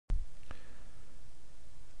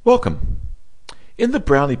Welcome. In the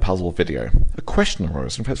Brownie Puzzle video, a question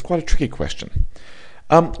arose, in fact it's quite a tricky question.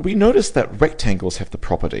 We noticed that rectangles have the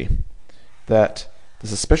property that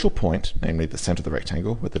there's a special point, namely the center of the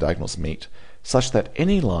rectangle where the diagonals meet, such that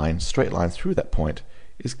any line, straight line through that point,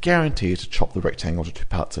 is guaranteed to chop the rectangle into two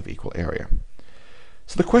parts of equal area.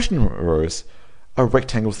 So the question arose, are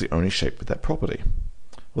rectangles the only shape with that property?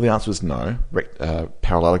 Well, the answer is no.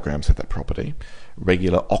 Parallelograms have that property.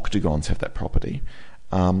 Regular octagons have that property.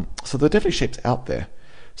 So there are definitely shapes out there.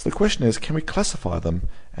 So the question is, can we classify them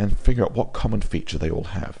and figure out what common feature they all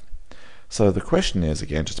have? So the question is,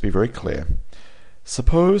 again, just to be very clear,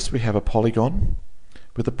 suppose we have a polygon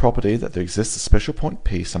with the property that there exists a special point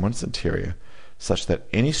P somewhere in its interior, such that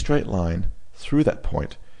any straight line through that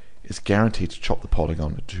point is guaranteed to chop the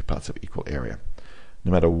polygon into two parts of equal area,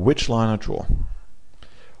 no matter which line I draw.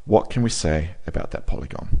 What can we say about that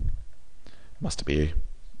polygon? Must it be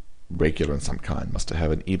regular in some kind? Must it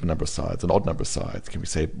have an even number of sides, an odd number of sides?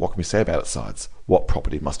 What can we say about its sides? What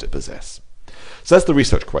property must it possess? So that's the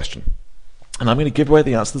research question. And I'm going to give away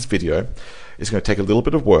the answer to this video. It's going to take a little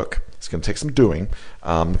bit of work. It's going to take some doing.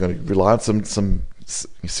 I'm going to rely on some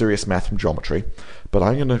serious math from geometry. But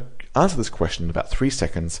I'm going to answer this question in about 3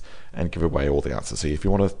 seconds and give away all the answers. So if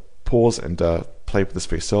you want to pause and play with this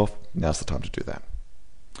for yourself, now's the time to do that.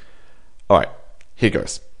 All right, here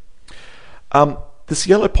goes. This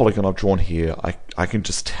yellow polygon I've drawn here, I can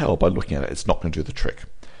just tell by looking at it, it's not going to do the trick.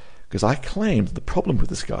 Because I claimed the problem with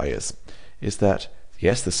this guy is that,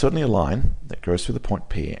 yes, there's certainly a line that goes through the point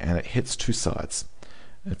P and it hits two sides.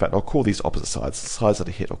 In fact, I'll call these opposite sides. The sides that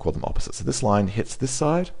it hit, I'll call them opposite. So this line hits this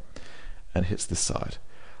side and hits this side.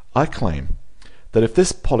 I claim that if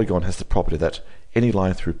this polygon has the property that any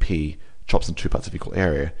line through P chops in two parts of equal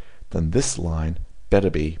area, then this line better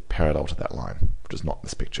be parallel to that line, which is not in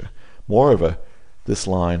this picture. Moreover, this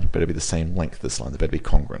line better be the same length as this line. They better be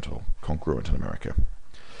congruent, or congruent in America.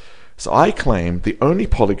 So I claim the only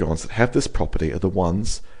polygons that have this property are the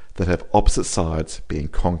ones that have opposite sides being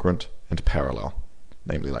congruent and parallel,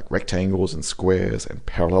 namely like rectangles and squares and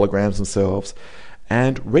parallelograms themselves,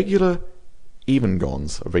 and regular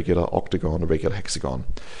evengons, a regular octagon, a regular hexagon.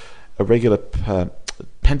 A regular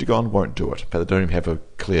pentagon won't do it, but they don't even have a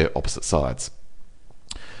clear opposite sides.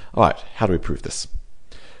 All right, how do we prove this?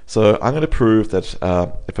 So I'm going to prove that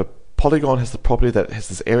if a polygon has the property that has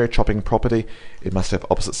this area chopping property, it must have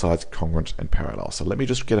opposite sides congruent and parallel. So let me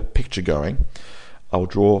just get a picture going. I'll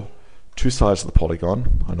draw two sides of the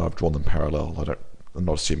polygon. I know I've drawn them parallel. I'm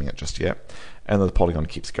not assuming it just yet. And then the polygon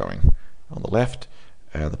keeps going on the left,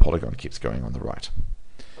 and the polygon keeps going on the right.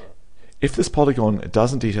 If this polygon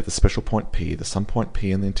does indeed have the special point P, the some point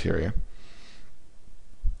P in the interior,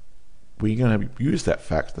 we're going to use that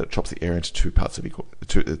fact that it chops the area into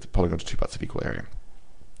the polygon into two parts of equal area.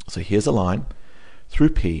 So here's a line through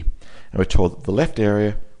P, and we're told that the left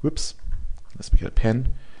area, let's make it a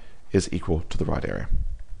pen, is equal to the right area.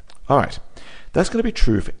 All right, that's going to be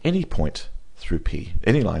true for any point through P,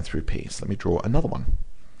 any line through P. So let me draw another one.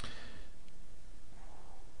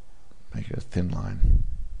 Make it a thin line.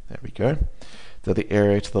 There we go. That the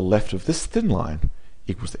area to the left of this thin line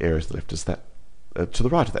equals the area to the left is that to the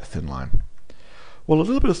right of that thin line. Well, a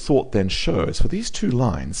little bit of thought then shows for these two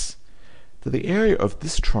lines that the area of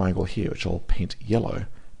this triangle here, which I'll paint yellow,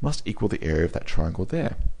 must equal the area of that triangle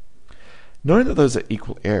there. Knowing that those are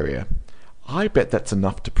equal area, I bet that's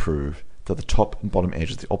enough to prove that the top and bottom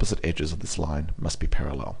edges, the opposite edges of this line, must be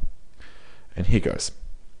parallel. And here goes.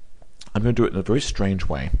 I'm going to do it in a very strange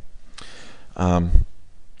way. And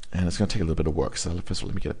it's going to take a little bit of work, so first of all,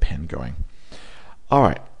 let me get a pen going. All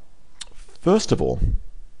right. First of all,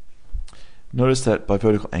 notice that by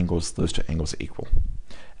vertical angles, those two angles are equal.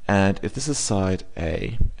 And if this is side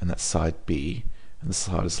A, and that's side B, and this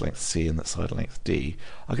side is length C, and that side is length D,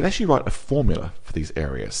 I could actually write a formula for these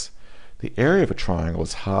areas. The area of a triangle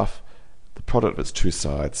is half the product of its two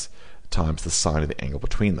sides times the sine of the angle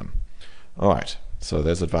between them. All right, so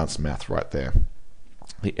there's advanced math right there.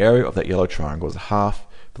 The area of that yellow triangle is half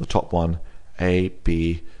for the top one, A,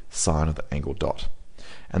 B, sine of the angle dot.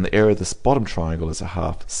 And the area of this bottom triangle is a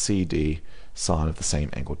half CD sine of the same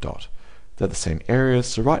angle dot. They're the same areas,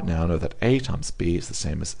 so right now I know that A times B is the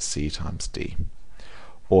same as C times D.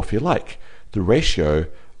 Or if you like, the ratio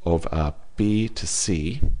of B to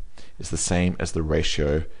C is the same as the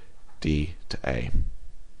ratio D to A.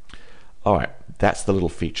 Alright, that's the little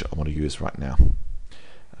feature I want to use right now.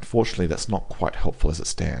 Unfortunately, that's not quite helpful as it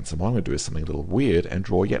stands, and what I'm going to do is something a little weird and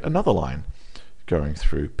draw yet another line going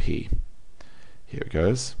through P. Here it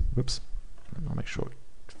goes. Whoops. I'll make sure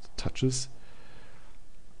it touches.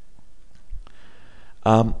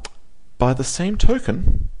 By the same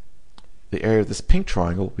token, the area of this pink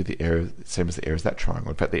triangle will be the area same as the area of that triangle.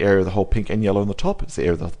 In fact, the area of the whole pink and yellow on the top is the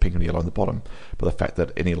area of the pink and yellow on the bottom, by the fact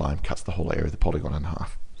that any line cuts the whole area of the polygon in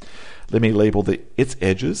half. Let me label its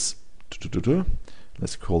edges.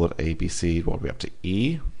 Let's call it A, B, C, all the way up to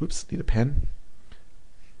E. Whoops, need a pen.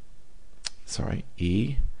 Sorry,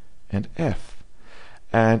 E and F.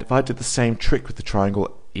 And if I did the same trick with the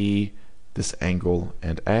triangle E, this angle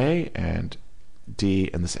and A, and D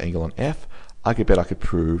and this angle and F, I could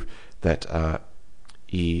prove that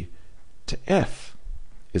E to F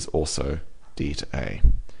is also D to A.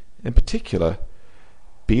 In particular,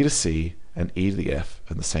 B to C and E to the F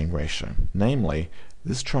are the same ratio. Namely,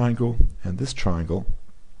 this triangle and this triangle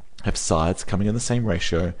have sides coming in the same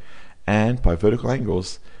ratio, and by vertical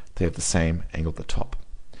angles, they have the same angle at the top.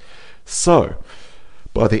 So,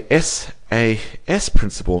 by the SAS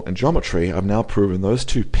principle in geometry, I've now proven those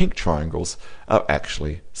two pink triangles are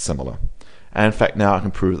actually similar. And in fact, now I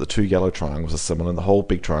can prove that the two yellow triangles are similar and the whole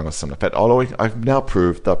big triangle is similar. In fact, I've now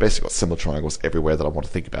proved that I've basically got similar triangles everywhere that I want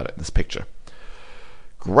to think about it in this picture.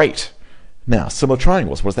 Great! Now, similar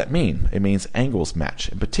triangles, what does that mean? It means angles match.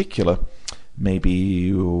 In particular,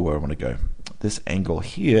 maybe where I want to go. This angle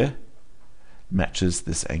here matches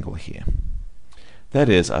this angle here. That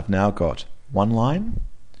is, I've now got one line,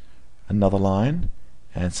 another line,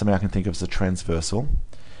 and something I can think of as a transversal,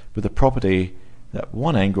 with the property that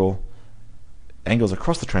angles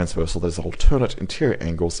across the transversal, that is, alternate interior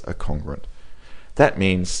angles, are congruent. That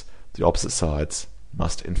means the opposite sides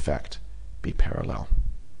must in fact be parallel.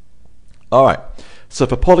 Alright, so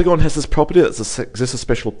if a polygon has this property that exists a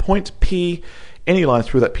special point P, any line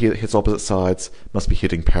through that P that hits opposite sides must be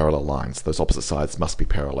hitting parallel lines. Those opposite sides must be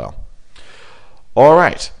parallel.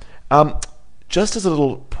 Alright, just as a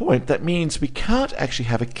little point, that means we can't actually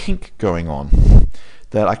have a kink going on.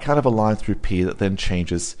 That I can't have a line through P that then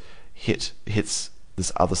hits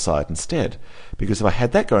this other side instead. Because if I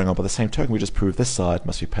had that going on, by the same token, we just prove this side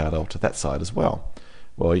must be parallel to that side as well.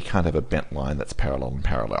 Well, you can't have a bent line that's parallel and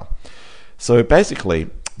parallel. So basically,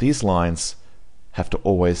 these lines have to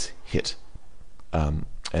always hit and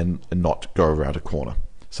not go around a corner.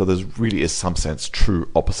 So there really is, some sense, true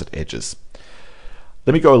opposite edges.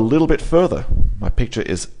 Let me go a little bit further. My picture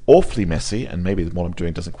is awfully messy, and maybe what I'm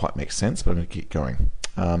doing doesn't quite make sense, but I'm going to keep going.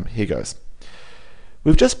 Here goes.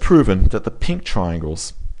 We've just proven that the pink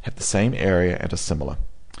triangles have the same area and are similar.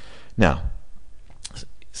 Now,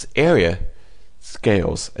 area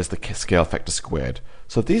scales as the scale factor squared.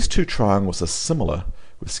 So if these two triangles are similar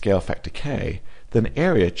with scale factor k, then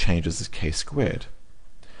area changes as k squared.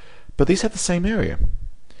 But these have the same area.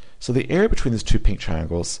 So the area between these two pink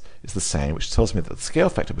triangles is the same, which tells me that the scale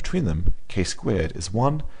factor between them, k squared, is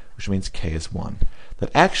 1, which means k is 1.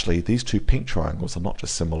 That actually these two pink triangles are not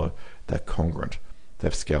just similar, they're congruent. They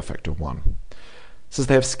have scale factor 1. Since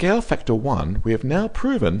they have scale factor 1, we have now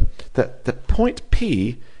proven that the point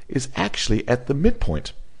P is actually at the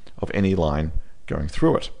midpoint of any line going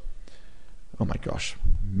through it. Oh my gosh,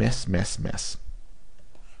 mess, mess, mess.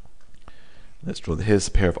 Let's draw, here's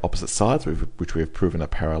a pair of opposite sides which we have proven are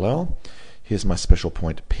parallel. Here's my special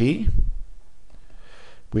point P.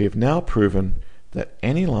 We have now proven that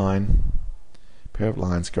any line, pair of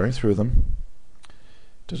lines going through them,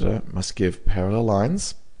 must give parallel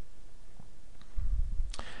lines.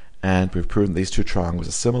 And we've proven these two triangles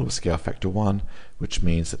are similar with scale factor 1, which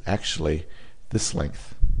means that actually this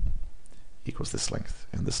length equals this length,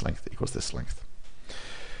 and this length equals this length.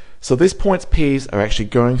 So these points P's are actually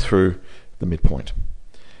going through the midpoint.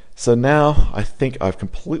 So now I think I've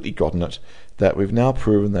completely gotten it, that we've now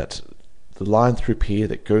proven that the line through P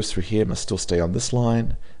that goes through here must still stay on this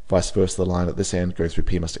line, vice versa, the line at this end going through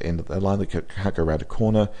P must end at that line, that can't go around a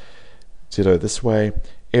corner, ditto this way,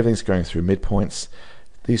 everything's going through midpoints,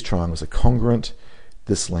 these triangles are congruent,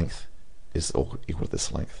 this length is equal to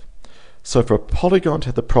this length. So for a polygon to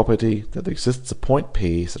have the property that there exists a point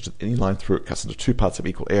P such that any line through it cuts into two parts of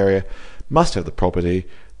equal area, must have the property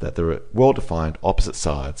that there are well-defined opposite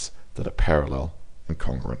sides that are parallel and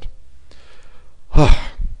congruent.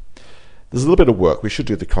 There's a little bit of work. We should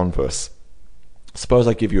do the converse. Suppose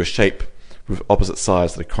I give you a shape with opposite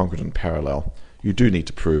sides that are congruent and parallel. You do need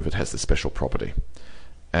to prove it has this special property.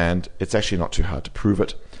 And it's actually not too hard to prove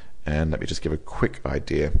it. And let me just give a quick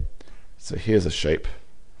idea. So here's a shape.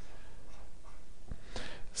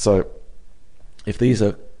 So if these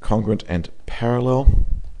are congruent and parallel,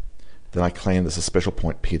 then I claim there's a special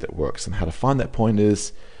point P that works. And how to find that point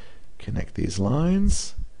is connect these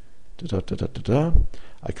lines.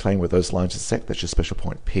 I claim where those lines intersect, that's your special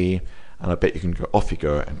point P. And I bet you can go off you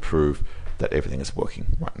go and prove that everything is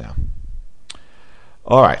working right now.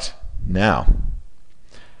 All right, now,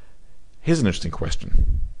 here's an interesting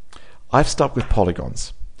question. I've stuck with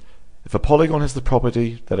polygons. If a polygon has the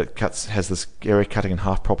property that it has this area cutting in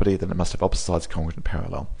half property, then it must have opposite sides congruent and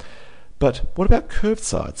parallel. But what about curved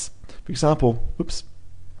sides? For example,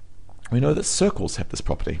 we know that circles have this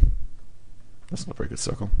property. That's not a very good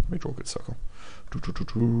circle. Let me draw a good circle.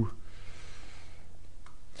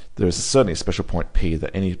 There is certainly a special point P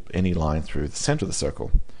that any line through the center of the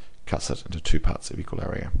circle cuts it into two parts of equal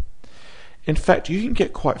area. In fact, you can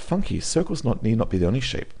get quite funky. Circles need not be the only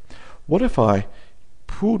shape. What if I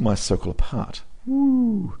pulled my circle apart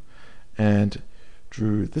and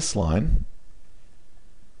drew this line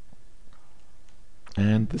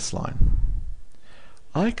and this line?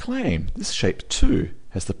 I claim this shape too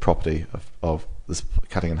has the property of this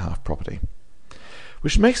cutting in half property,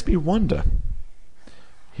 which makes me wonder.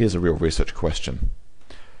 Here's a real research question.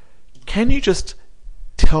 Can you just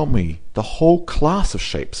tell me the whole class of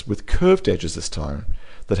shapes with curved edges this time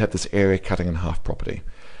that have this area cutting in half property?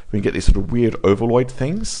 We can get these sort of weird ovaloid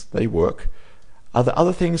things. They work. Are there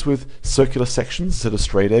other things with circular sections instead of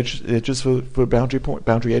straight edges for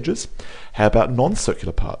boundary edges? How about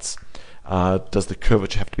non-circular parts? Does the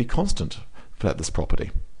curvature have to be constant for this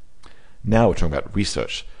property? Now we're talking about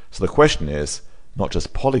research. So the question is not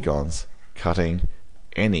just polygons cutting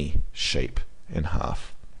any shape in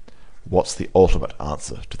half. What's the ultimate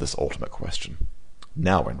answer to this ultimate question?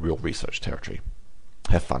 Now we're in real research territory.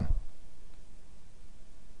 Have fun.